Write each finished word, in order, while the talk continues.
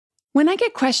When I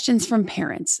get questions from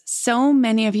parents, so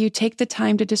many of you take the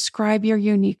time to describe your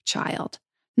unique child,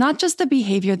 not just the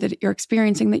behavior that you're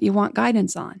experiencing that you want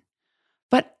guidance on,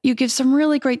 but you give some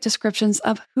really great descriptions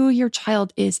of who your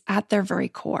child is at their very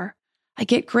core. I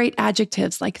get great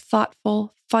adjectives like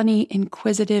thoughtful, funny,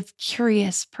 inquisitive,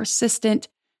 curious, persistent,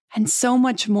 and so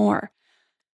much more.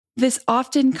 This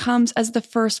often comes as the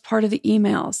first part of the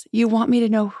emails. You want me to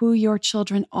know who your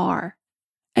children are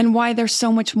and why they're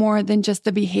so much more than just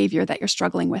the behavior that you're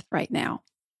struggling with right now.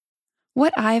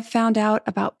 What I've found out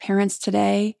about parents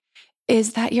today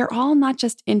is that you're all not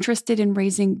just interested in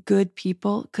raising good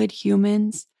people, good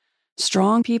humans,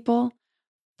 strong people,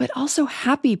 but also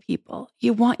happy people.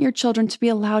 You want your children to be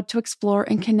allowed to explore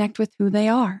and connect with who they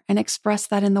are and express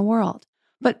that in the world.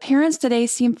 But parents today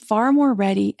seem far more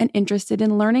ready and interested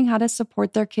in learning how to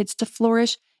support their kids to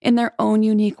flourish in their own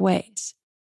unique ways.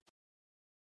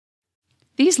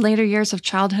 These later years of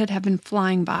childhood have been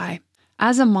flying by.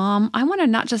 As a mom, I want to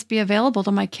not just be available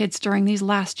to my kids during these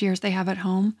last years they have at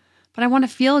home, but I want to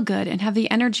feel good and have the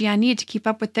energy I need to keep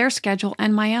up with their schedule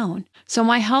and my own. So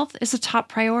my health is a top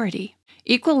priority.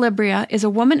 Equilibria is a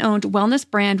woman-owned wellness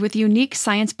brand with unique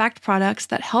science-backed products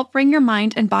that help bring your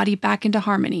mind and body back into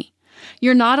harmony.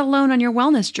 You're not alone on your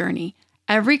wellness journey.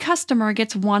 Every customer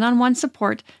gets one-on-one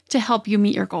support to help you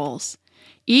meet your goals.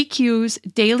 EQ's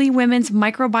Daily Women's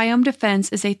Microbiome Defense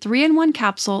is a 3-in-1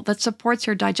 capsule that supports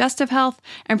your digestive health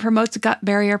and promotes gut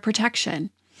barrier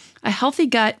protection. A healthy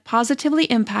gut positively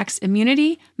impacts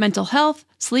immunity, mental health,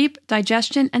 sleep,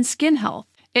 digestion, and skin health.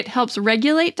 It helps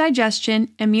regulate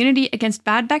digestion, immunity against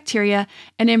bad bacteria,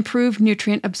 and improve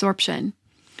nutrient absorption.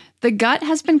 The gut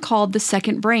has been called the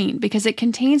second brain because it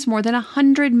contains more than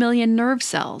 100 million nerve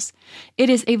cells. It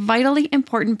is a vitally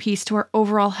important piece to our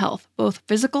overall health, both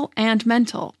physical and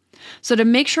mental. So to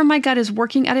make sure my gut is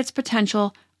working at its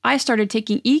potential, I started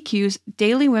taking EQ's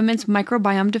Daily Women's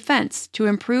Microbiome Defense to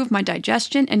improve my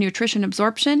digestion and nutrition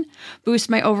absorption,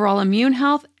 boost my overall immune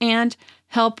health, and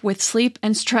help with sleep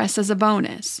and stress as a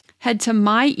bonus. Head to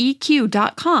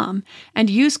myeq.com and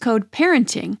use code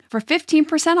PARENTING for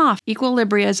 15% off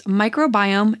Equilibria's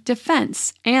Microbiome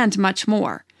Defense and much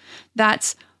more.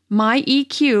 That's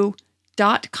myeq.com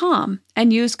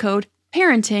and use code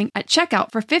PARENTING at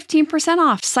checkout for 15%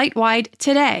 off site-wide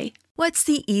today. What's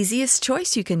the easiest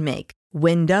choice you can make?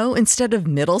 Window instead of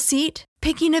middle seat?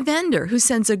 Picking a vendor who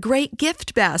sends a great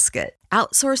gift basket?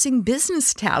 Outsourcing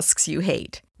business tasks you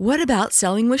hate? What about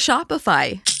selling with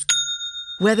Shopify?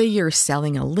 Whether you're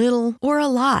selling a little or a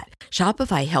lot,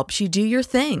 Shopify helps you do your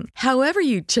thing, however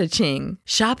you cha-ching.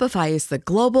 Shopify is the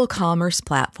global commerce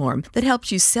platform that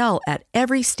helps you sell at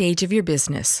every stage of your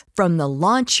business. From the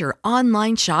launch your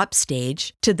online shop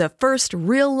stage to the first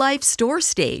real-life store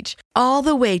stage, all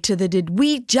the way to the did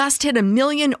we just hit 1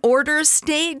 million orders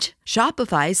stage.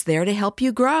 Shopify's there to help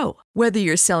you grow. Whether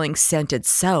you're selling scented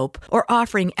soap or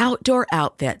offering outdoor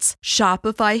outfits,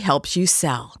 Shopify helps you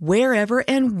sell. Wherever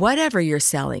and whatever you're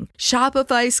selling,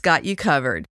 Shopify's got you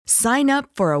covered. Sign up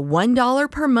for a $1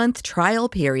 per month trial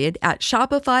period at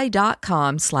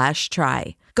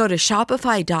shopify.com/try. Go to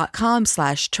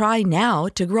shopify.com/try now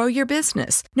to grow your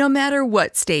business, no matter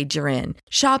what stage you're in.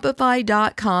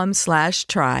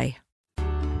 Shopify.com/try.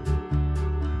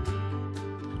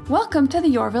 Welcome to the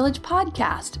Your Village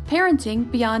podcast, Parenting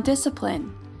Beyond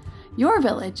Discipline. Your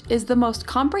Village is the most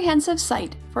comprehensive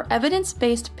site for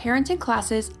evidence-based parenting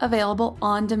classes available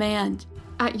on demand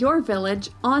at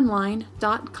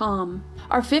yourvillageonline.com.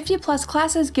 Our 50-plus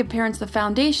classes give parents the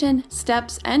foundation,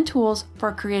 steps, and tools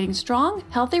for creating strong,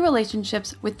 healthy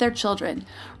relationships with their children,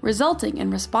 resulting in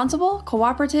responsible,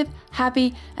 cooperative,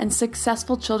 happy, and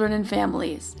successful children and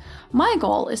families. My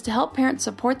goal is to help parents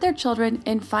support their children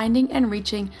in finding and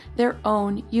reaching their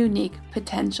own unique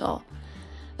potential.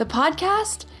 The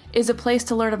podcast is a place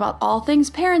to learn about all things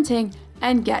parenting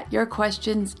and get your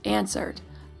questions answered.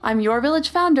 I'm Your Village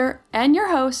founder and your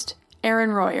host,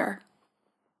 Erin Royer.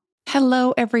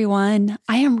 Hello, everyone.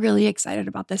 I am really excited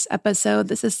about this episode.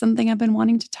 This is something I've been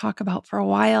wanting to talk about for a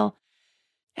while,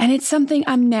 and it's something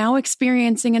I'm now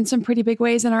experiencing in some pretty big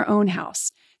ways in our own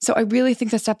house. So I really think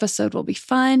this episode will be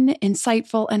fun,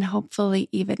 insightful, and hopefully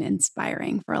even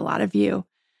inspiring for a lot of you.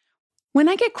 When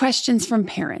I get questions from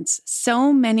parents,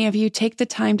 so many of you take the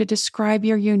time to describe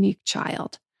your unique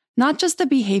child, not just the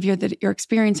behavior that you're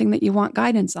experiencing that you want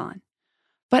guidance on,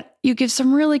 but you give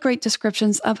some really great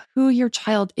descriptions of who your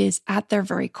child is at their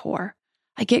very core.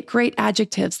 I get great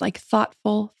adjectives like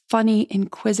thoughtful, funny,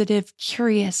 inquisitive,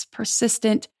 curious,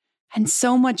 persistent, and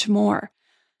so much more.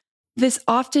 This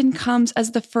often comes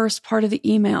as the first part of the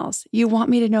emails. You want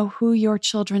me to know who your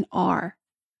children are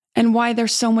and why they're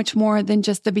so much more than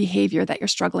just the behavior that you're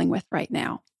struggling with right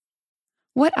now.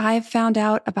 What I've found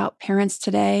out about parents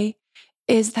today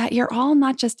is that you're all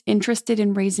not just interested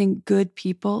in raising good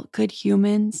people, good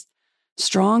humans,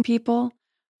 strong people,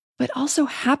 but also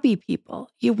happy people.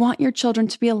 You want your children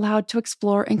to be allowed to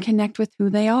explore and connect with who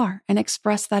they are and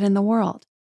express that in the world.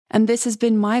 And this has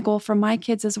been my goal for my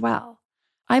kids as well.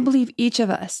 I believe each of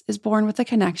us is born with a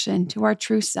connection to our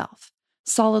true self,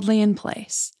 solidly in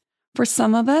place. For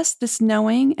some of us, this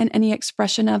knowing and any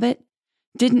expression of it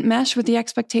didn't mesh with the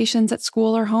expectations at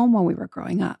school or home when we were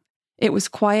growing up. It was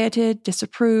quieted,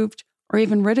 disapproved, or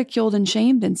even ridiculed and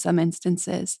shamed in some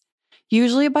instances,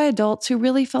 usually by adults who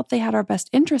really felt they had our best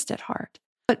interest at heart.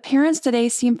 But parents today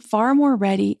seem far more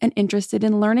ready and interested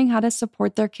in learning how to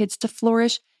support their kids to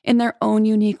flourish in their own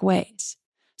unique ways.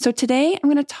 So today, I'm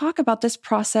going to talk about this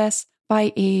process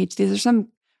by age. These are some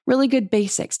really good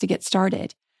basics to get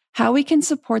started. How we can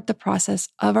support the process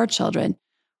of our children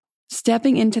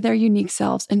stepping into their unique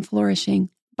selves and flourishing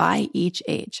by each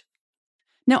age.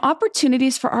 Now,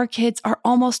 opportunities for our kids are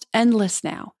almost endless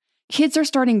now. Kids are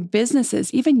starting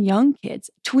businesses, even young kids,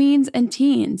 tweens and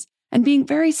teens, and being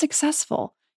very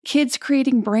successful. Kids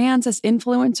creating brands as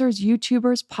influencers,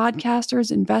 YouTubers, podcasters,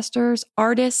 investors,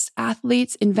 artists,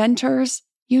 athletes, inventors,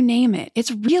 you name it.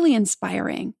 It's really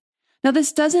inspiring. Now,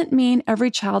 this doesn't mean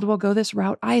every child will go this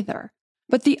route either,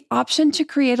 but the option to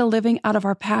create a living out of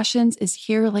our passions is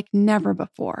here like never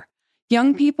before.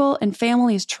 Young people and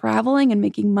families traveling and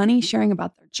making money, sharing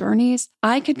about their journeys.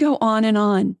 I could go on and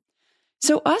on.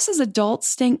 So us as adults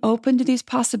staying open to these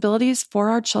possibilities for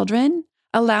our children,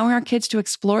 allowing our kids to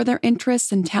explore their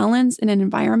interests and talents in an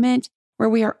environment where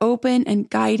we are open and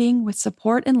guiding with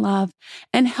support and love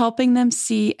and helping them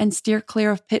see and steer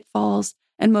clear of pitfalls.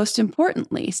 And most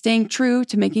importantly, staying true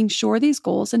to making sure these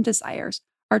goals and desires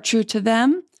are true to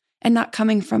them and not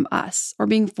coming from us or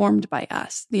being formed by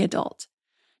us, the adult.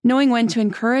 Knowing when to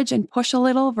encourage and push a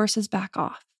little versus back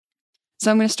off.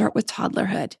 So I'm going to start with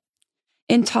toddlerhood.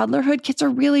 In toddlerhood, kids are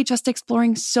really just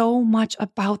exploring so much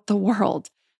about the world.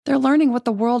 They're learning what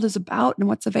the world is about and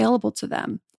what's available to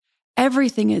them.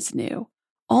 Everything is new.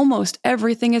 Almost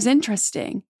everything is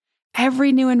interesting.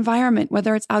 Every new environment,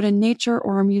 whether it's out in nature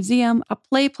or a museum, a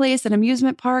play place, an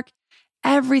amusement park,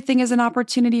 everything is an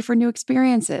opportunity for new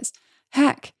experiences.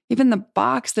 Heck, even the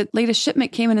box that latest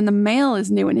shipment came in the mail is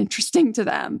new and interesting to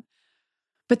them.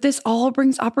 But this all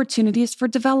brings opportunities for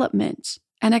development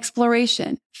and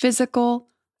exploration, physical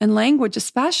and language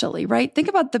especially, right? Think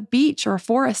about the beach or a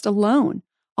forest alone,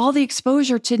 all the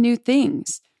exposure to new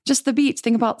things. Just the beach,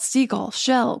 think about seagull,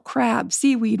 shell, crab,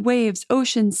 seaweed, waves,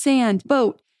 ocean, sand,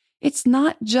 boat. It's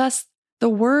not just the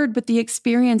word, but the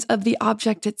experience of the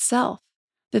object itself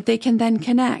that they can then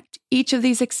connect. Each of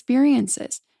these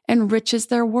experiences enriches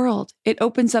their world. It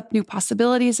opens up new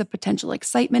possibilities of potential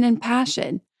excitement and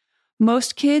passion.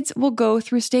 Most kids will go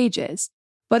through stages,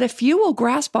 but a few will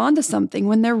grasp onto something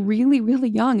when they're really, really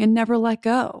young and never let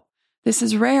go. This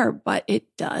is rare, but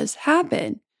it does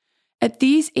happen. At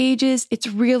these ages, it's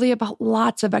really about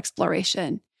lots of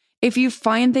exploration. If you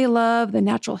find they love the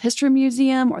Natural History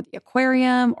Museum or the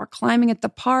aquarium or climbing at the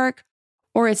park,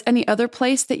 or it's any other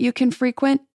place that you can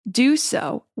frequent, do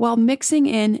so while mixing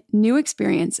in new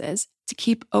experiences to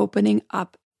keep opening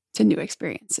up to new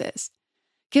experiences.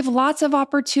 Give lots of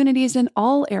opportunities in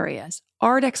all areas: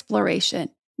 art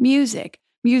exploration, music,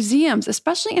 museums,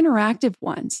 especially interactive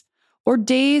ones, or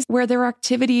days where there are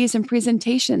activities and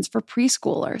presentations for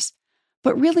preschoolers.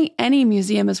 But really, any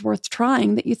museum is worth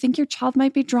trying that you think your child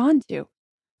might be drawn to.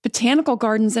 Botanical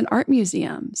gardens and art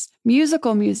museums,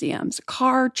 musical museums,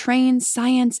 car, train,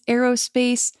 science,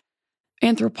 aerospace,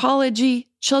 anthropology,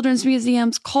 children's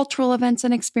museums, cultural events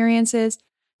and experiences.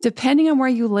 Depending on where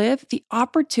you live, the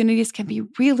opportunities can be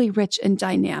really rich and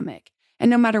dynamic. And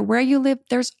no matter where you live,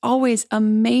 there's always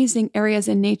amazing areas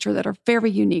in nature that are very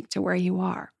unique to where you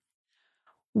are.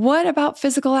 What about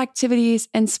physical activities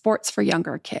and sports for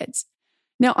younger kids?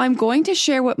 Now, I'm going to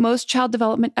share what most child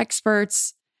development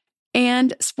experts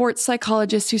and sports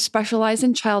psychologists who specialize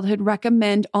in childhood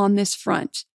recommend on this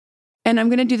front. And I'm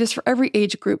going to do this for every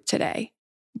age group today.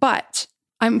 But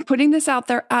I'm putting this out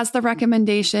there as the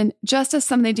recommendation, just as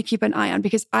something to keep an eye on,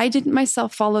 because I didn't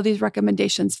myself follow these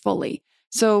recommendations fully.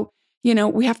 So,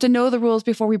 we have to know the rules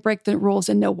before we break the rules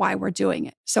and know why we're doing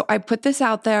it. So I put this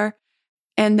out there,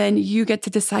 and then you get to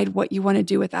decide what you want to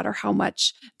do with that or how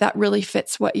much that really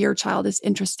fits what your child is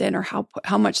interested in or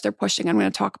how much they're pushing. I'm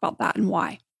going to talk about that and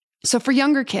why. So for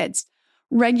younger kids,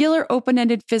 regular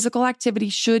open-ended physical activity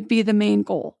should be the main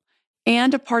goal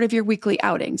and a part of your weekly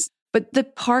outings. But the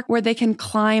park where they can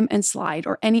climb and slide,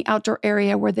 or any outdoor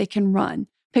area where they can run,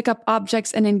 pick up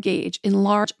objects and engage in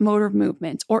large motor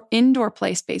movements, or indoor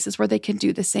play spaces where they can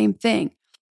do the same thing.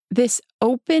 this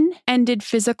open-ended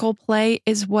physical play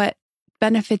is what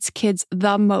benefits kids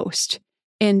the most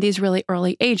in these really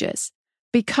early ages,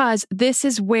 because this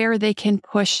is where they can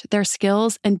push their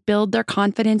skills and build their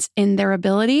confidence in their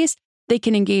abilities. They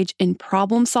can engage in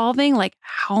problem solving, like,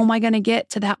 how am I going to get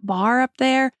to that bar up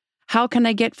there? How can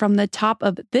I get from the top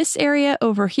of this area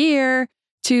over here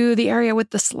to the area with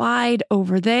the slide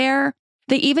over there?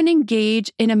 They even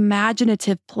engage in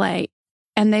imaginative play,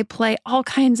 and they play all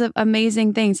kinds of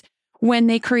amazing things when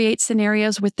they create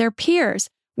scenarios with their peers,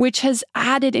 which has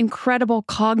added incredible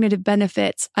cognitive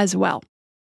benefits as well.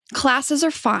 Classes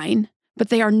are fine, but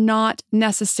they are not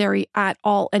necessary at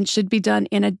all and should be done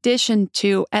in addition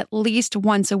to at least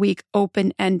once a week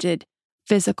open-ended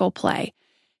physical play.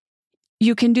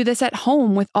 You can do this at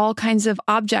home with all kinds of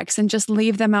objects and just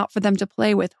leave them out for them to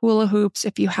play with. Hula hoops,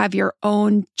 if you have your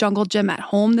own jungle gym at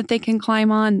home that they can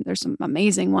climb on, there's some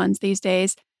amazing ones these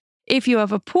days. If you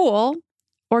have a pool,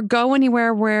 or go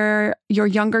anywhere where your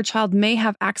younger child may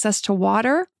have access to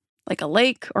water, like a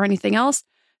lake or anything else,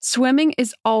 swimming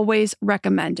is always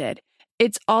recommended.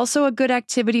 It's also a good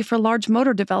activity for large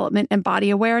motor development and body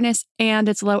awareness, and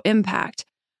it's low impact.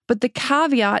 But the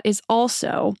caveat is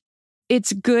also,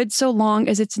 it's good so long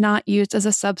as it's not used as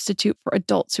a substitute for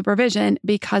adult supervision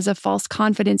because of false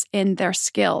confidence in their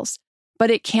skills.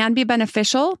 But it can be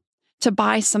beneficial to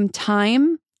buy some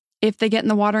time if they get in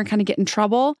the water and kind of get in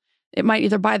trouble. It might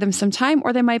either buy them some time,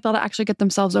 or they might be able to actually get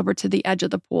themselves over to the edge of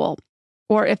the pool.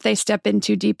 Or if they step in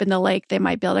too deep in the lake, they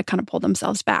might be able to kind of pull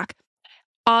themselves back.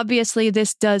 Obviously,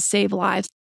 this does save lives.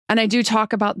 And I do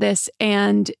talk about this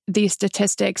and the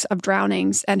statistics of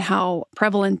drownings and how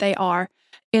prevalent they are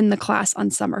in the class on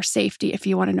summer safety, if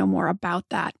you want to know more about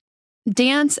that.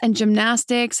 Dance and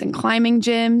gymnastics and climbing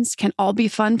gyms can all be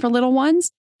fun for little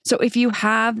ones. So if you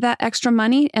have that extra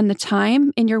money and the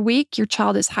time in your week, your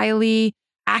child is highly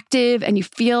active and you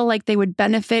feel like they would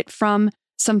benefit from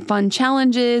some fun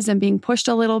challenges and being pushed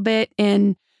a little bit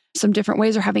in some different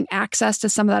ways, or having access to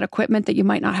some of that equipment that you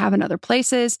might not have in other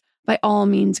places, by all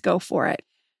means, go for it.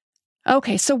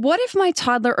 Okay, so what if my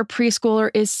toddler or preschooler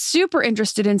is super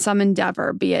interested in some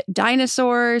endeavor, be it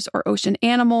dinosaurs or ocean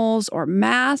animals or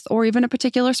math or even a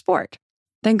particular sport?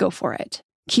 Then go for it.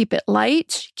 Keep it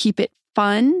light, keep it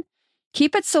fun,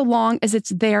 keep it so long as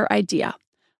it's their idea.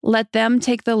 Let them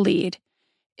take the lead.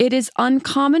 It is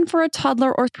uncommon for a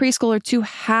toddler or preschooler to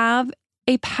have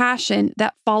a passion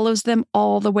that follows them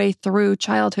all the way through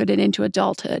childhood and into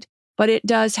adulthood, but it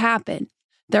does happen.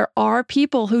 There are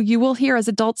people who you will hear as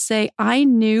adults say, I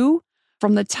knew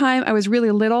from the time I was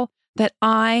really little that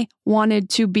I wanted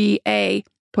to be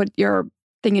put your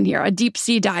thing in here, a deep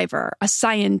sea diver, a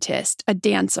scientist, a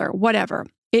dancer, whatever.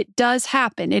 It does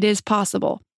happen. It is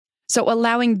possible. So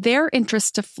allowing their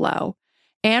interests to flow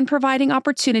and providing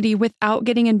opportunity without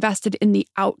getting invested in the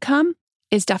outcome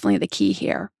is definitely the key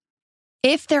here.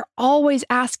 If they're always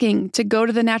asking to go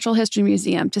to the Natural History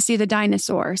Museum to see the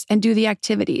dinosaurs and do the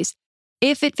activities,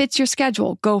 if it fits your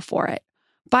schedule, go for it.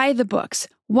 Buy the books,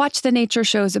 watch the nature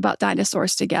shows about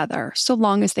dinosaurs together, so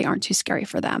long as they aren't too scary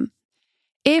for them.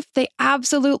 If they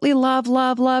absolutely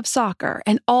love soccer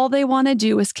and all they want to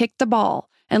do is kick the ball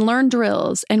and learn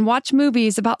drills and watch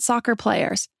movies about soccer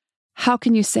players, how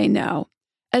can you say no?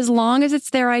 As long as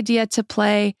it's their idea to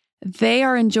play, they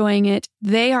are enjoying it,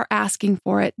 they are asking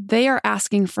for it, they are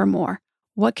asking for more.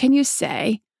 What can you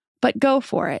say? But go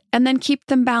for it, and then keep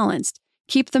them balanced.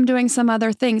 Keep them doing some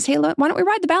other things. Hey, look, why don't we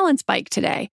ride the balance bike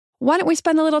today? Why don't we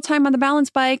spend a little time on the balance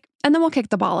bike, and then we'll kick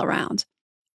the ball around?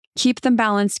 Keep them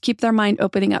balanced, keep their mind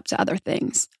opening up to other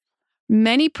things.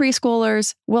 Many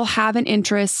preschoolers will have an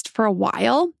interest for a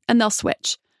while, and they'll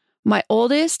switch. My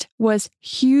oldest was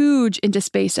huge into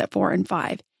space at 4 and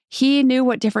 5. He knew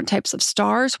what different types of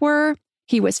stars were.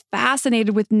 He was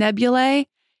fascinated with nebulae.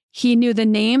 He knew the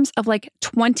names of like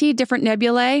 20 different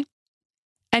nebulae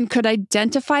and could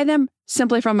identify them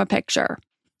simply from a picture.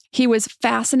 He was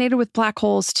fascinated with black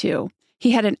holes too.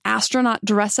 He had an astronaut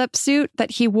dress-up suit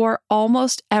that he wore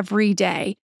almost every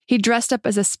day. He dressed up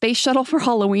as a space shuttle for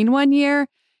Halloween one year.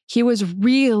 He was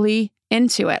really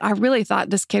into it. I really thought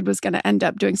this kid was going to end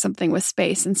up doing something with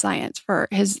space and science for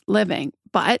his living,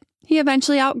 but he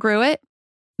eventually outgrew it.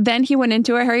 Then he went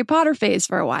into a Harry Potter phase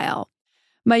for a while.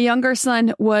 My younger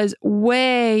son was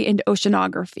way into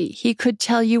oceanography. He could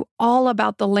tell you all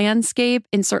about the landscape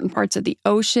in certain parts of the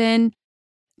ocean,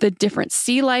 the different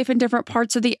sea life in different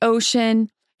parts of the ocean.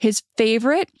 His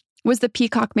favorite was the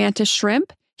peacock mantis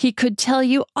shrimp. He could tell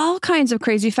you all kinds of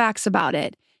crazy facts about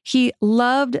it. He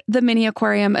loved the mini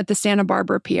aquarium at the Santa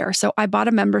Barbara Pier, so I bought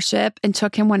a membership and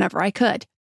took him whenever I could.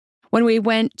 When we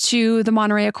went to the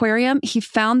Monterey Aquarium, he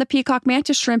found the peacock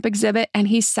mantis shrimp exhibit and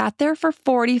he sat there for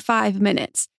 45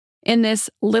 minutes in this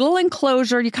little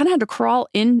enclosure. You kind of had to crawl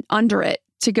in under it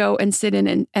to go and sit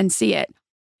in and see it.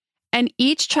 And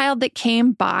each child that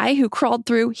came by who crawled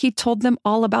through, he told them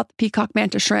all about the peacock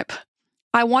mantis shrimp.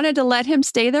 I wanted to let him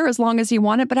stay there as long as he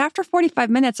wanted, but after 45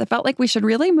 minutes, I felt like we should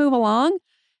really move along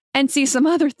and see some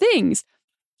other things.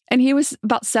 And he was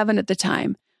about 7 at the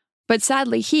time. But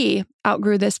sadly, he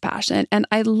outgrew this passion, and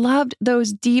I loved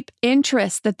those deep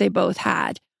interests that they both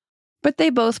had. But they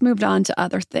both moved on to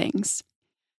other things.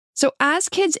 So as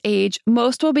kids age,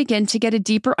 most will begin to get a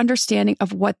deeper understanding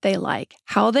of what they like,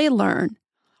 how they learn,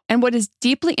 and what is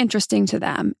deeply interesting to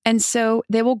them. And so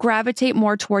they will gravitate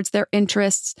more towards their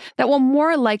interests that will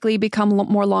more likely become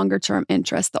more longer-term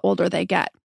interests the older they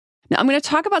get. Now, I'm going to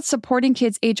talk about supporting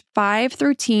kids age 5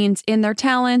 through teens in their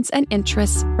talents and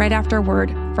interests right after a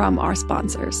word from our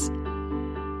sponsors.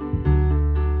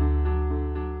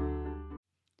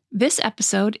 This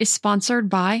episode is sponsored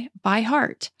by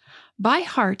ByHeart.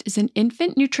 ByHeart is an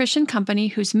infant nutrition company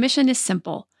whose mission is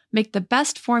simple: make the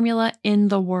best formula in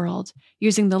the world.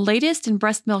 Using the latest in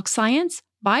breast milk science,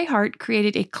 ByHeart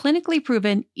created a clinically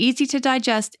proven,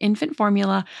 easy-to-digest infant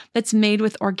formula that's made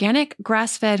with organic,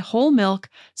 grass-fed whole milk,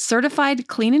 certified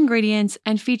clean ingredients,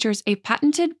 and features a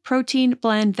patented protein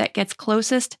blend that gets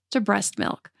closest to breast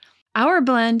milk. Our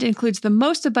blend includes the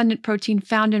most abundant protein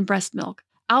found in breast milk,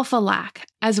 alpha-lac,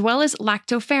 as well as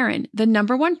lactoferrin, the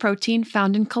number 1 protein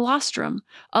found in colostrum,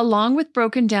 along with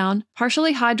broken down,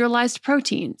 partially hydrolyzed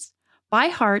proteins.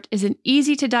 ByHeart is an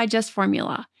easy-to-digest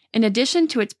formula. In addition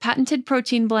to its patented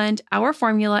protein blend, our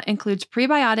formula includes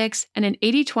prebiotics and an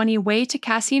 80-20 whey to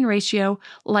casein ratio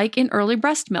like in early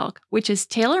breast milk, which is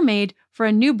tailor-made for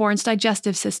a newborn's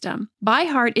digestive system.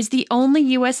 ByHeart is the only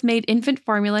U.S.-made infant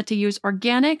formula to use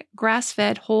organic,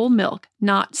 grass-fed whole milk,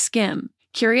 not skim.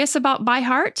 Curious about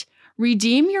ByHeart?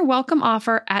 Redeem your welcome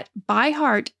offer at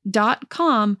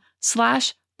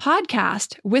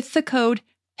byheart.com/podcast with the code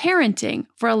parenting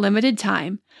for a limited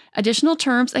time. Additional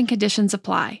terms and conditions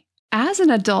apply. As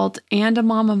an adult and a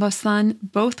mom of a son,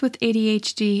 both with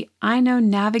ADHD, I know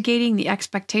navigating the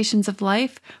expectations of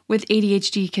life with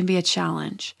ADHD can be a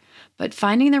challenge. But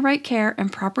finding the right care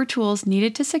and proper tools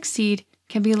needed to succeed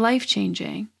can be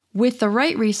life-changing. With the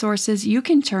right resources, you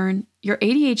can turn your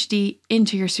ADHD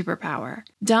into your superpower.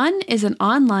 Done is an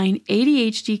online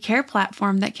ADHD care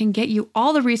platform that can get you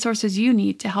all the resources you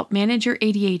need to help manage your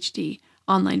ADHD.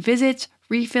 Online visits,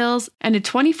 refills, and a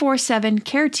 24/7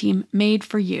 care team made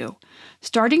for you.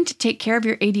 Starting to take care of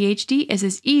your ADHD is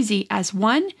as easy as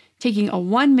 1, taking a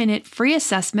 1-minute free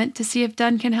assessment to see if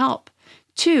Done can help.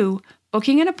 2,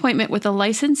 booking an appointment with a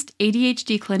licensed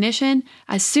ADHD clinician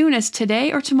as soon as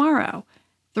today or tomorrow.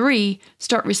 3,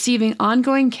 start receiving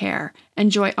ongoing care.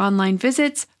 Enjoy online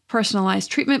visits,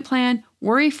 personalized treatment plan,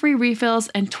 worry-free refills,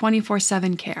 and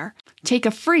 24/7 care. Take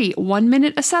a free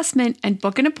 1-minute assessment and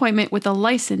book an appointment with a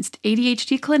licensed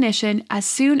ADHD clinician as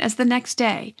soon as the next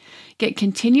day. Get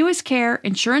continuous care,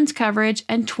 insurance coverage,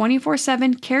 and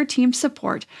 24/7 care team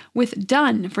support with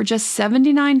Done for just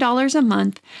 $79 a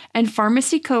month and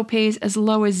pharmacy copays as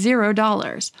low as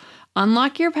 $0.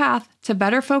 Unlock your path to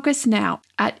better focus now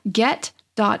at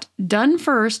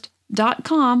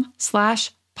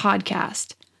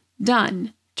get.donefirst.com/podcast.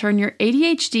 Done. Turn your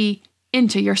ADHD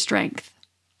into your strength.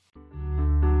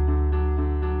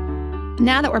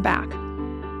 Now that we're back,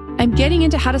 I'm getting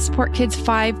into how to support kids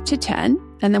 5 to 10,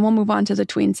 and then we'll move on to the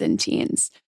tweens and teens.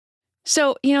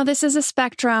 So, this is a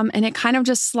spectrum, and it kind of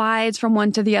just slides from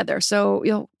one to the other. So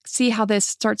you'll see how this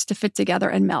starts to fit together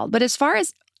and meld. But as far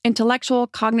as intellectual,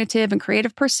 cognitive, and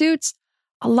creative pursuits,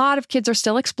 a lot of kids are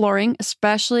still exploring,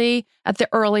 especially at the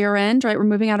earlier end, right? We're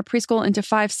moving out of preschool into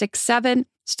 5, 6, 7,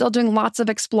 still doing lots of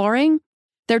exploring.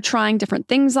 They're trying different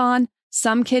things on.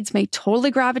 Some kids may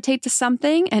totally gravitate to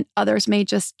something, and others may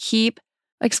just keep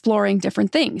exploring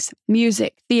different things: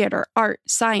 music, theater, art,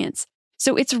 science.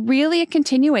 So it's really a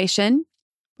continuation,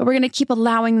 but we're going to keep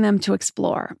allowing them to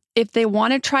explore. If they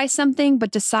want to try something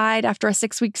but decide after a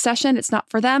 6-week session it's not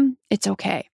for them, it's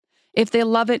okay. If they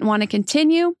love it and want to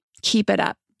continue, keep it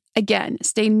up. Again,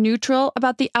 stay neutral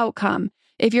about the outcome.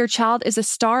 If your child is a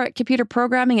star at computer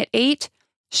programming at 8,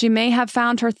 she may have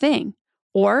found her thing,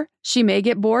 or she may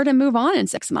get bored and move on in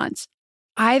 6 months.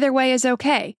 Either way is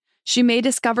okay. She may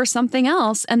discover something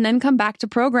else and then come back to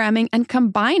programming and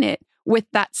combine it with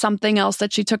that something else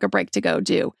that she took a break to go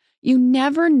do. You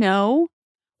never know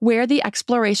where the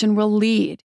exploration will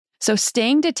lead. So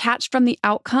staying detached from the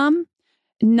outcome,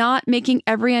 not making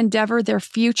every endeavor their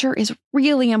future, is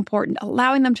really important.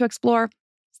 Allowing them to explore.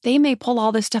 They may pull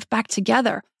all this stuff back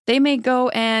together. They may go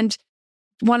and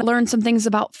want to learn some things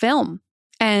about film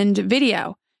and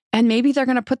video, and maybe they're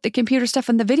going to put the computer stuff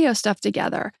and the video stuff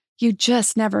together. You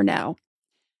just never know.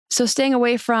 So staying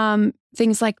away from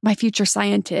things like my future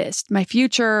scientist, my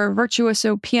future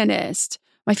virtuoso pianist,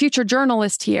 my future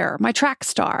journalist here, my track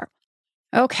star.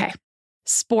 Okay,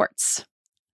 sports.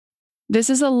 This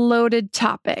is a loaded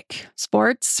topic,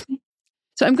 sports.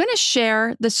 So I'm going to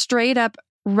share the straight up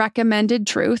recommended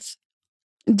truth.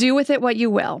 Do with it what you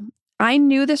will. I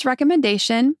knew this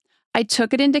recommendation. I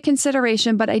took it into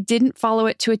consideration, but I didn't follow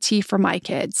it to a T for my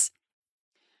kids.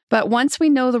 But once we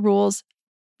know the rules,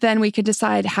 then we could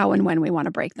decide how and when we want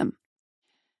to break them.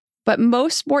 But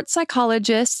most sports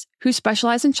psychologists who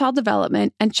specialize in child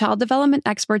development and child development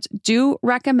experts do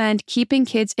recommend keeping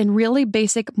kids in really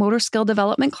basic motor skill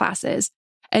development classes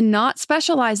and not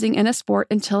specializing in a sport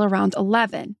until around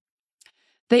 11.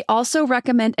 They also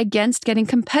recommend against getting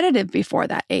competitive before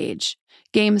that age.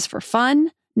 Games for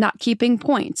fun, not keeping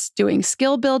points, doing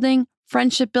skill building,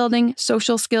 friendship building,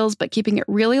 social skills, but keeping it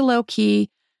really low key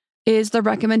is the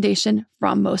recommendation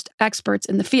from most experts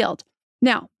in the field.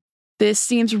 Now, this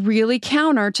seems really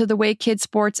counter to the way kids'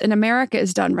 sports in America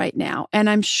is done right now. And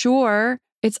I'm sure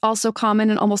it's also common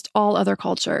in almost all other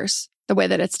cultures, the way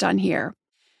that it's done here.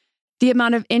 The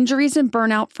amount of injuries and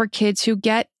burnout for kids who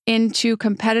get into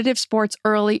competitive sports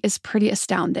early is pretty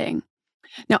astounding.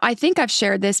 Now, I think I've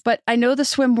shared this, but I know the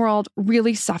swim world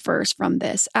really suffers from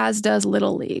this, as does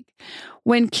Little League.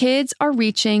 When kids are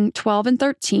reaching 12 and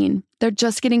 13, they're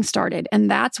just getting started,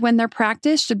 and that's when their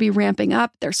practice should be ramping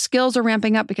up. Their skills are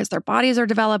ramping up because their bodies are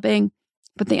developing,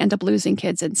 but they end up losing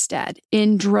kids instead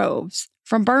in droves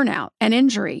from burnout and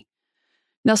injury.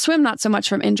 Now, swim, not so much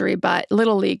from injury, but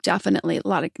Little League, definitely.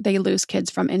 They lose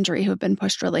kids from injury who have been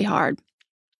pushed really hard.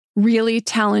 Really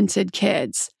talented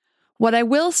kids. What I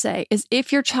will say is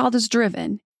if your child is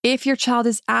driven, if your child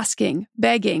is asking,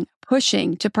 begging,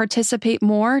 pushing to participate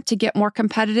more, to get more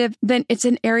competitive, then it's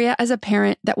an area as a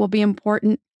parent that will be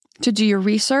important to do your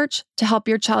research to help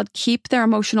your child keep their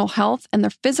emotional health and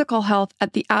their physical health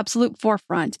at the absolute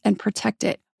forefront and protect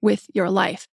it with your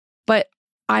life. But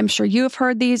I'm sure you have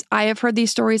heard these. I have heard these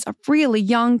stories of really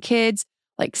young kids,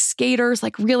 like skaters,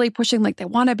 like really pushing, like they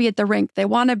want to be at the rink. They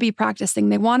want to be practicing.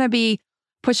 They want to be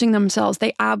pushing themselves.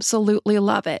 They absolutely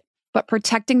love it. But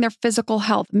protecting their physical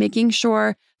health, making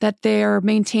sure that they're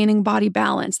maintaining body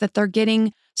balance, that they're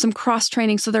getting some cross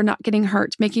training so they're not getting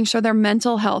hurt, making sure their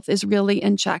mental health is really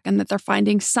in check and that they're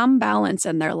finding some balance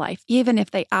in their life, even if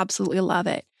they absolutely love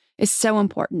it, is so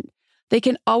important. They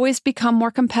can always become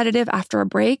more competitive after a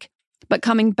break, but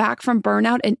coming back from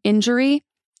burnout and injury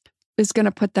is going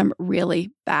to put them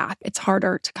really back. It's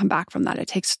harder to come back from that. It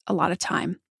takes a lot of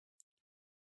time.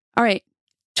 All right.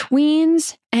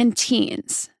 Tweens and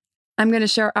teens. I'm going to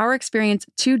share our experience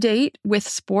to date with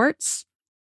sports,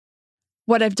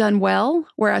 what I've done well,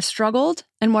 where I've struggled,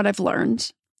 and what I've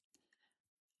learned.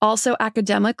 Also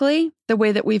academically, the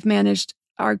way that we've managed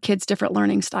our kids' different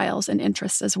learning styles and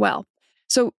interests as well.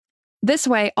 So this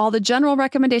way, all the general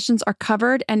recommendations are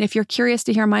covered. And if you're curious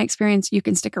to hear my experience, you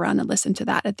can stick around and listen to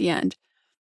that at the end.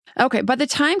 Okay, by the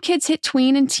time kids hit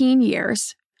tween and teen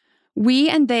years, we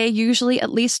and they usually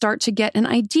at least start to get an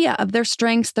idea of their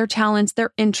strengths, their talents,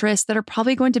 their interests that are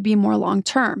probably going to be more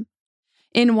long-term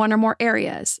in one or more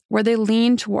areas where they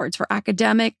lean towards for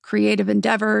academic, creative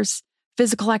endeavors,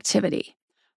 physical activity.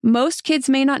 Most kids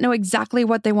may not know exactly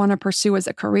what they want to pursue as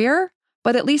a career,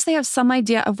 but at least they have some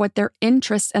idea of what their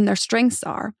interests and their strengths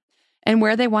are and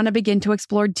where they want to begin to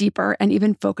explore deeper and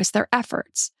even focus their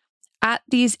efforts. At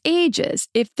these ages,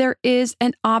 if there is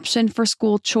an option for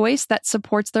school choice that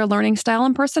supports their learning style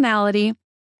and personality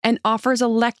and offers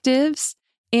electives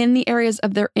in the areas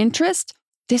of their interest,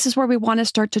 this is where we want to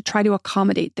start to try to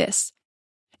accommodate this.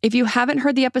 If you haven't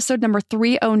heard the episode number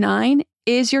 309,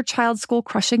 Is Your Child's School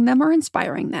Crushing Them or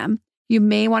Inspiring Them? You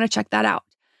may want to check that out.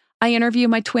 I interview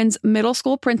my twins' middle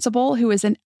school principal, who is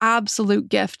an absolute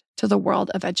gift to the world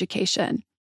of education.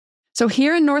 So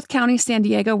here in North County, San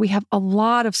Diego, we have a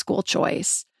lot of school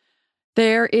choice.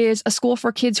 There is a school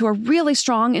for kids who are really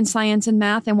strong in science and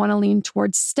math and want to lean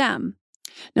towards STEM.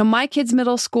 Now, my kids'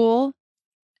 middle school,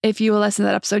 if you listen to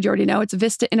that episode, you already know, it's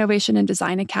Vista Innovation and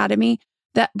Design Academy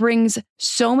that brings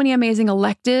so many amazing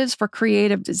electives for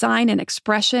creative design and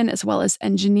expression, as well as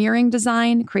engineering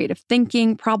design, creative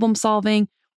thinking, problem solving,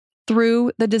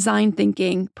 through the design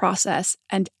thinking process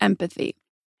and empathy.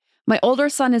 My older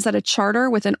son is at a charter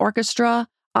with an orchestra,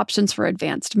 options for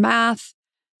advanced math,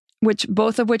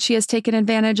 both of which he has taken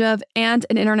advantage of, and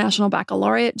an international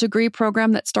baccalaureate degree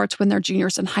program that starts when they're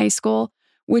juniors in high school,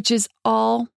 which is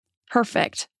all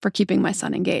perfect for keeping my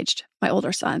son engaged, my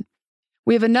older son.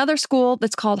 We have another school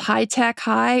that's called High Tech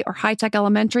High or High Tech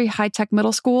Elementary, High Tech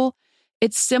Middle School.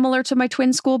 It's similar to my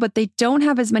twin school, but they don't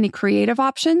have as many creative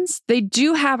options. They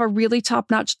do have a really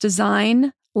top-notch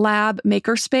design lab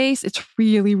makerspace. It's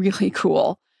really, really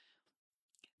cool.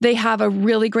 They have a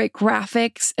really great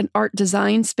graphics and art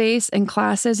design space and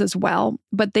classes as well,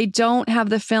 but they don't have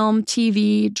the film,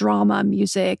 TV, drama,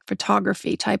 music,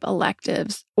 photography type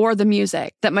electives or the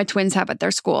music that my twins have at their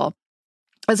school,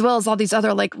 as well as all these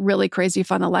other like really crazy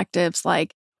fun electives.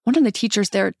 Like one of the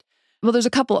teachers there, well, there's a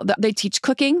couple. They teach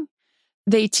cooking,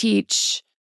 they teach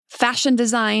fashion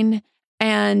design,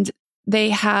 and they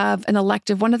have an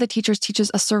elective. One of the teachers teaches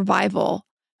a survival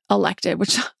elective,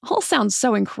 which all sounds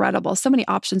so incredible. So many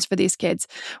options for these kids.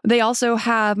 They also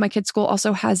have, my kid's school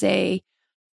also has a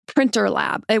printer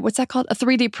lab. What's that called? A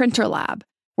 3D printer lab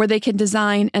where they can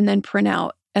design and then print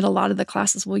out. And a lot of the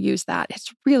classes will use that.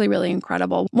 It's really, really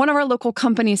incredible. One of our local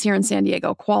companies here in San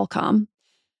Diego, Qualcomm,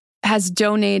 has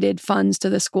donated funds to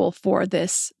the school for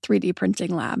this 3D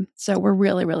printing lab. So we're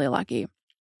really, really lucky.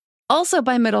 Also,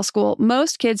 by middle school,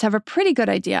 most kids have a pretty good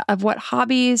idea of what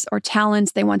hobbies or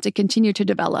talents they want to continue to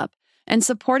develop and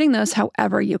supporting those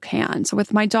however you can. So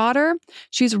with my daughter,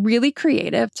 she's really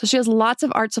creative. So she has lots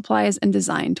of art supplies and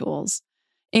design tools,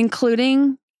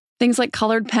 including things like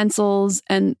colored pencils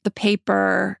and the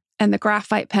paper and the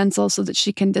graphite pencil so that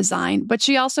she can design. But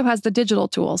she also has the digital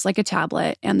tools like a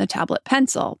tablet and the tablet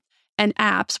pencil and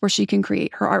apps where she can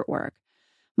create her artwork.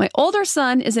 My older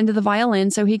son is into the violin,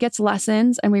 so he gets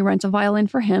lessons and we rent a violin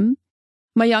for him.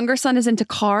 My younger son is into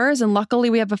cars, and luckily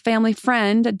we have a family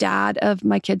friend, a dad of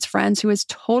my kids' friends, who is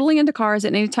totally into cars.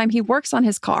 And anytime he works on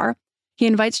his car, he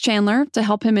invites Chandler to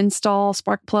help him install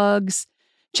spark plugs,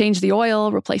 change the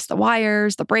oil, replace the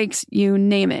wires, the brakes, you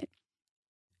name it.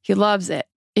 He loves it.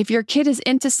 If your kid is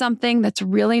into something that's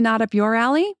really not up your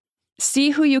alley,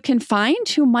 see who you can find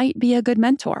who might be a good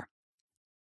mentor.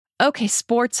 Okay,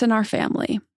 sports in our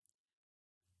family.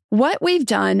 What we've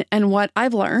done and what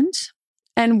I've learned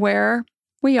and where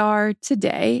we are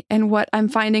today and what I'm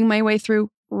finding my way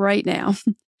through right now.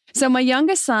 So my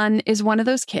youngest son is one of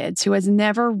those kids who has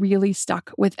never really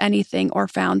stuck with anything or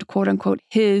found, quote unquote,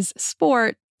 his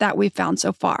sport that we've found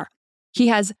so far. He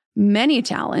has many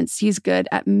talents. He's good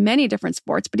at many different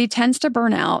sports, but he tends to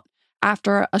burn out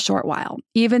after a short while,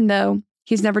 even though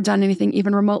he's never done anything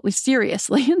even remotely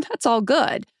seriously. And that's all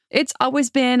good. It's always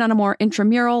been on a more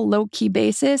intramural, low-key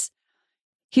basis.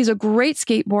 He's a great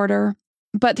skateboarder,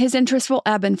 but his interests will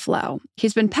ebb and flow.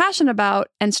 He's been passionate about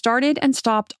and started and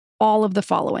stopped all of the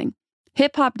following: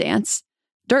 hip-hop dance,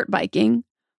 dirt biking,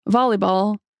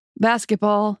 volleyball,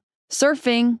 basketball,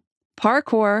 surfing,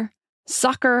 parkour,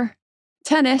 soccer,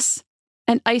 tennis,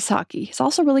 and ice hockey. He's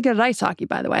also really good at ice hockey,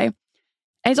 by the way. And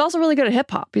he's also really good at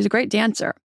hip-hop. He's a great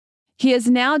dancer. He is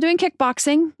now doing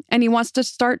kickboxing, and he wants to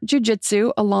start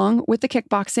jujitsu along with the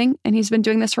kickboxing, and he's been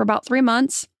doing this for about 3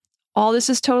 months. All this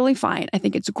is totally fine. I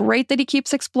think it's great that he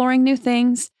keeps exploring new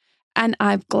things, and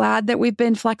I'm glad that we've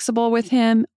been flexible with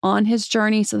him on his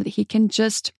journey so that he can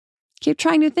just keep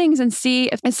trying new things and see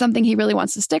if it's something he really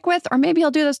wants to stick with, or maybe he'll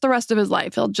do this the rest of his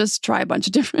life. He'll just try a bunch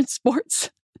of different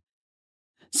sports.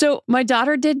 So my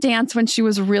daughter did dance when she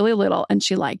was really little, and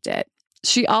she liked it.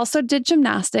 She also did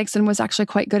gymnastics and was actually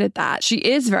quite good at that. She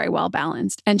is very well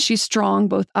balanced, and she's strong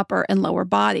both upper and lower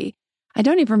body. I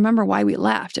don't even remember why we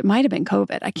left. It might have been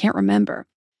COVID. I can't remember.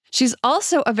 She's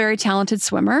also a very talented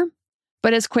swimmer,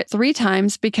 but has quit 3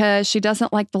 times because she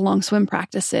doesn't like the long swim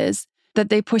practices that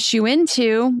they push you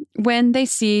into when they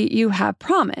see you have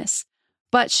promise.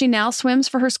 But she now swims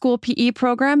for her school PE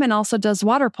program and also does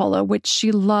water polo, which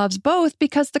she loves both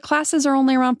because the classes are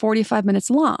only around 45 minutes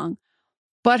long.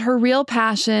 But her real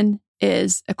passion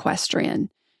is equestrian.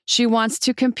 She wants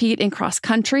to compete in cross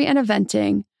country and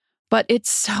eventing, but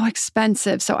it's so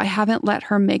expensive, so I haven't let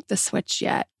her make the switch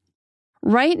yet.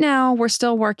 Right now, we're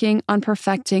still working on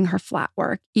perfecting her flat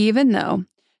work, even though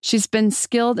she's been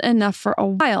skilled enough for a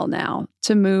while now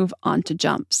to move on to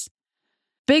jumps.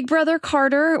 Big brother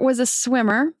Carter was a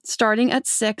swimmer starting at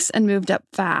 6 and moved up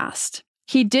fast.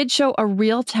 He did show a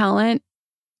real talent,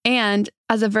 and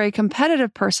as a very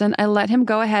competitive person, I let him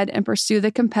go ahead and pursue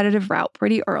the competitive route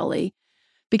pretty early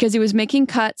because he was making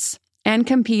cuts and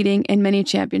competing in many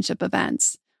championship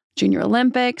events: Junior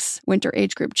Olympics, Winter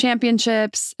Age Group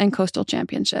Championships, and Coastal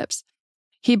Championships.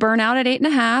 He burned out at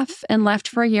 8.5 and left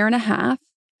for 1.5 years.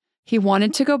 He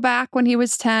wanted to go back when he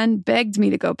was 10, begged me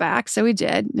to go back, so he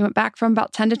did. He went back from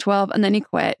about 10 to 12, and then he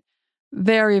quit.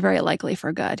 Very, very likely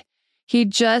for good. He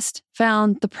just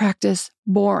found the practice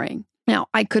boring. Now,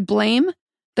 I could blame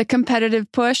the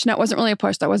competitive push. No, it wasn't really a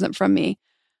push. That wasn't from me.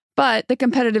 but the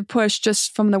competitive push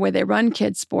just from the way they run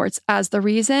kids sports as the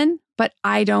reason, but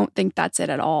I don't think that's it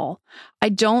at all. I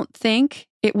don't think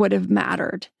it would have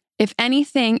mattered. If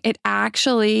anything, it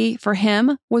actually, for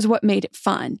him, was what made it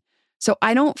fun. So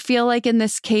I don't feel like in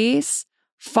this case,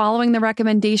 following the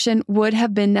recommendation would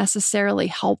have been necessarily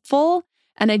helpful.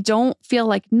 And I don't feel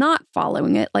like not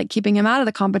following it, like keeping him out of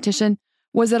the competition,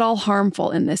 was at all harmful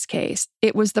in this case.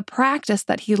 It was the practice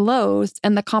that he loathed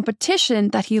and the competition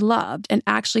that he loved and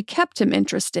actually kept him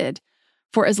interested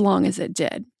for as long as it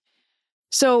did.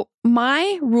 So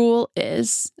my rule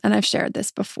is, and I've shared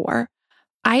this before,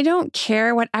 I don't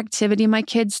care what activity my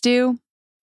kids do,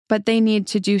 but they need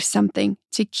to do something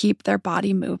to keep their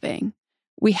body moving.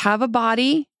 We have a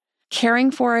body.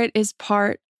 Caring for it is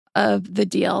part of the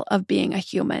deal of being a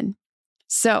human.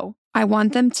 So I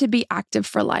want them to be active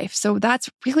for life. So that's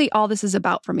really all this is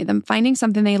about for me, them finding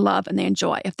something they love and they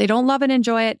enjoy. If they don't love and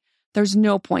enjoy it, there's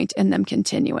no point in them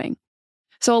continuing.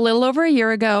 So a little over a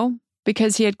year ago,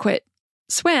 because he had quit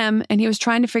swim and he was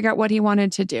trying to figure out what he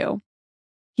wanted to do,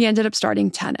 he ended up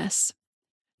starting tennis.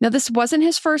 Now, this wasn't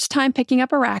his first time picking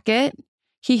up a racket.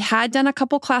 He had done a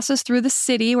couple classes through the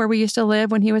city where we used to live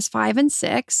when he was 5 and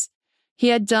 6. He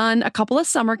had done a couple of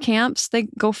summer camps. They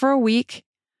go for a week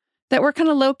that were kind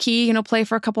of low key, play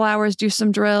for a couple hours, do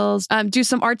some drills, do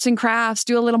some arts and crafts,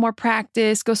 do a little more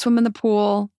practice, go swim in the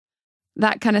pool,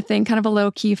 that kind of thing, kind of a low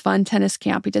key, fun tennis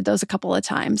camp. He did those a couple of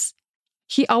times.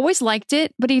 He always liked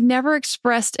it, but he never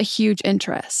expressed a huge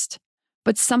interest.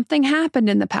 But something happened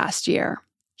in the past year.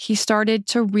 He started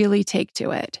to really take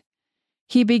to it.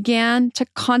 He began to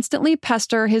constantly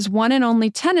pester his one and only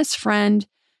tennis friend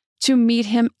to meet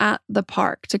him at the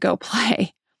park to go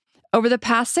play. Over the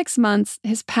past 6 months,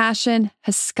 his passion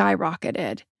has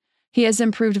skyrocketed. He has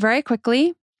improved very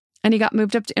quickly, and he got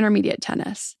moved up to intermediate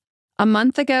tennis. A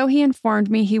month ago, he informed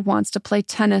me he wants to play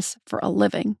tennis for a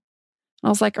living. I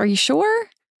was like, are you sure?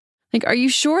 Are you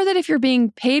sure that if you're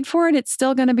being paid for it, it's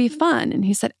still going to be fun? And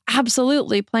he said,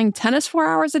 absolutely. Playing tennis 4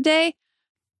 hours a day?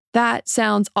 That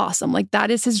sounds awesome.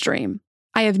 That is his dream.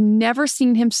 I have never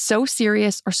seen him so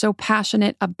serious or so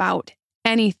passionate about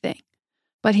anything.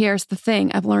 But here's the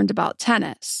thing I've learned about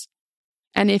tennis.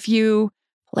 And if you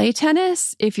play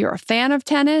tennis, if you're a fan of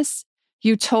tennis,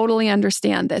 you totally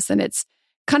understand this. And it's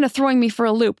kind of throwing me for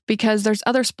a loop because there's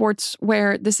other sports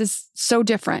where this is so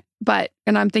different.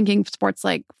 And I'm thinking sports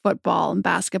like football and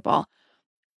basketball.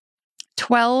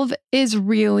 12 is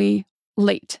really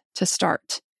late to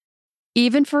start.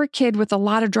 Even for a kid with a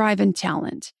lot of drive and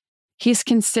talent, he's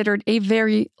considered a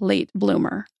very late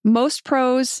bloomer. Most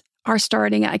pros are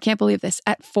starting, I can't believe this,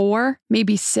 at 4,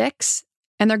 maybe 6,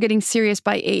 and they're getting serious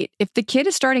by 8. If the kid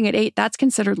is starting at 8, that's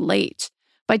considered late.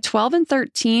 By 12 and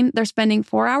 13, they're spending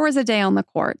 4 hours a day on the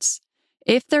courts.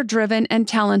 If they're driven and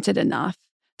talented enough,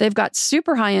 they've got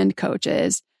super high-end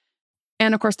coaches.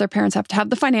 And of course, their parents have to have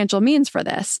the financial means for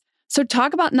this. So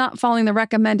talk about not following the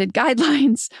recommended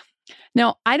guidelines.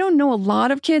 Now, I don't know a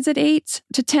lot of kids at 8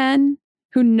 to 10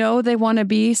 who know they want to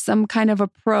be some kind of a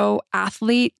pro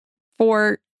athlete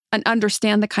and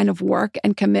understand the kind of work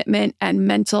and commitment and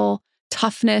mental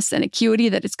toughness and acuity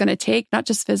that it's going to take, not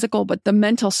just physical, but the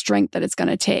mental strength that it's going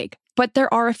to take. But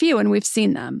there are a few, and we've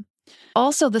seen them.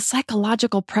 Also, the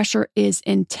psychological pressure is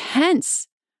intense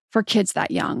for kids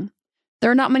that young.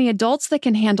 There are not many adults that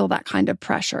can handle that kind of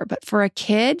pressure, but for a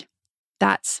kid,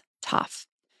 that's tough.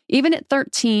 Even at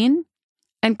 13,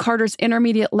 and Carter's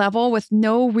intermediate level with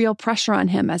no real pressure on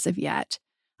him as of yet,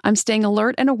 I'm staying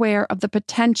alert and aware of the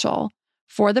potential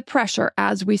for the pressure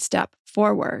as we step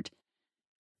forward.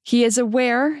 He is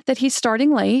aware that he's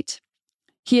starting late.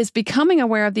 He is becoming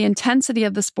aware of the intensity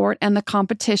of the sport and the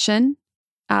competition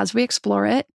as we explore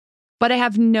it. But I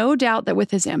have no doubt that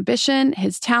with his ambition,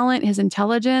 his talent, his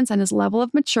intelligence, and his level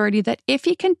of maturity, that if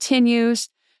he continues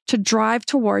to drive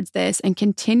towards this and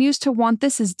continues to want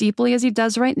this as deeply as he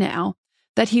does right now,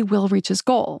 that he will reach his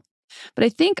goal. But I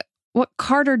think what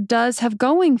Carter does have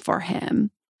going for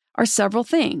him are several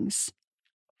things.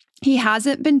 He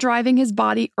hasn't been driving his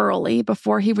body early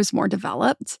before he was more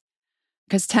developed,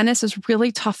 because tennis is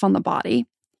really tough on the body.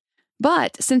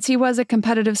 But since he was a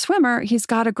competitive swimmer, he's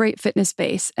got a great fitness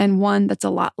base and one that's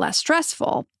a lot less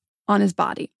stressful on his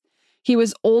body. He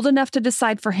was old enough to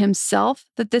decide for himself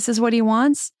that this is what he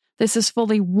wants. This is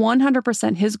fully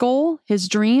 100% his goal, his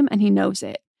dream, and he knows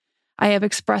it. I have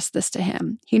expressed this to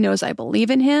him. He knows I believe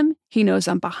in him. He knows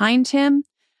I'm behind him.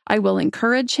 I will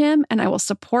encourage him and I will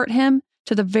support him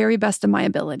to the very best of my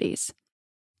abilities.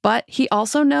 But he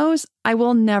also knows I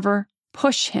will never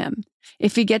push him.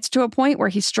 If he gets to a point where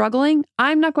he's struggling,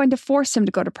 I'm not going to force him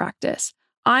to go to practice.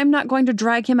 I'm not going to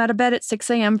drag him out of bed at 6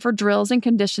 a.m. for drills and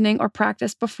conditioning or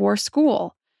practice before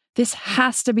school. This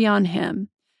has to be on him.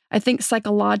 I think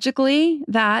psychologically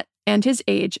that and his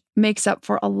age makes up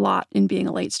for a lot in being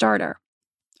a late starter.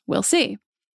 We'll see.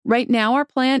 Right now, our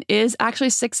plan is actually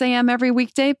 6 a.m. every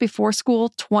weekday before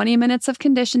school, 20 minutes of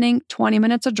conditioning, 20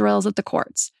 minutes of drills at the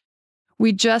courts.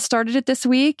 We just started it this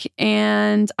week,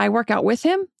 and I work out with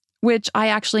him, which I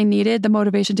actually needed the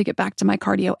motivation to get back to my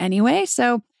cardio anyway,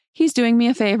 so he's doing me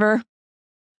a favor.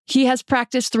 He has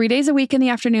practiced 3 days a week in the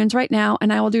afternoons right now,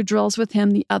 and I will do drills with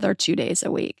him the other 2 days a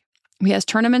week. He has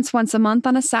tournaments once a month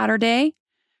on a Saturday.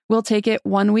 We'll take it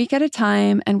 1 week at a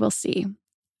time, and we'll see.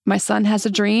 My son has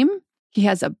a dream. He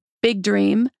has a big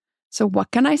dream. So what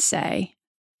can I say?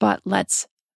 But let's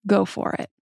go for it.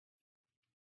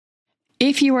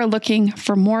 If you are looking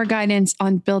for more guidance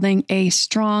on building a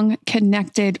strong,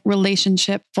 connected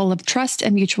relationship full of trust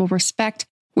and mutual respect,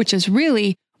 which is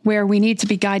really where we need to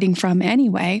be guiding from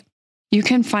anyway, you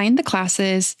can find the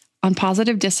classes on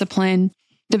positive discipline,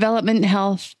 development and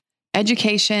health,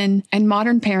 education, and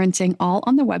modern parenting all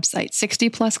on the website,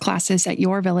 60+ classes at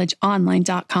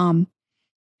yourvillageonline.com.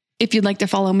 If you'd like to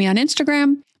follow me on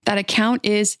Instagram, that account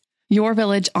is Your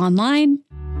Village Online.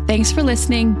 Thanks for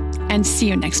listening, and see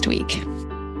you next week.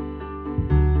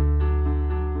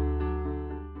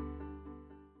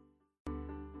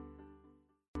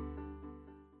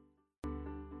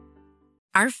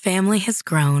 Our family has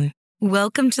grown.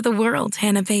 Welcome to the world,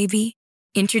 Hannah baby.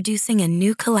 Introducing a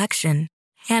new collection,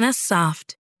 Hannah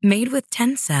Soft, made with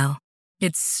Tencel.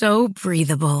 It's so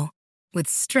breathable, with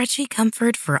stretchy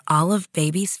comfort for all of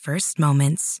baby's first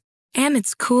moments. And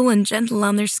it's cool and gentle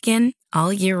on their skin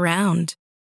all year round.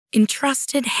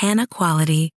 Entrusted Hannah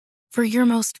quality for your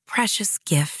most precious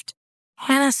gift.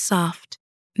 Hannah Soft,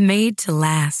 made to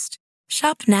last.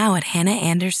 Shop now at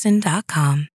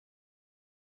hannahanderson.com.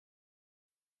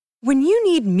 When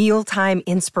you need mealtime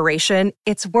inspiration,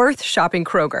 it's worth shopping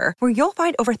Kroger, where you'll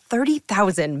find over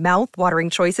 30,000 mouth-watering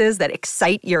choices that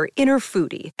excite your inner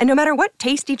foodie. And no matter what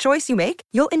tasty choice you make,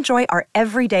 you'll enjoy our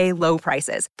everyday low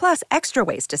prices, plus extra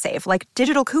ways to save, like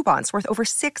digital coupons worth over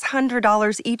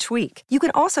 $600 each week. You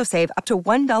can also save up to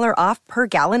 $1 off per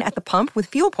gallon at the pump with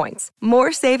fuel points.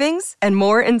 More savings and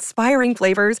more inspiring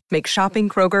flavors make shopping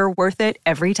Kroger worth it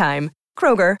every time.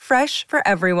 Kroger, fresh for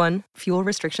everyone. Fuel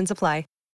restrictions apply.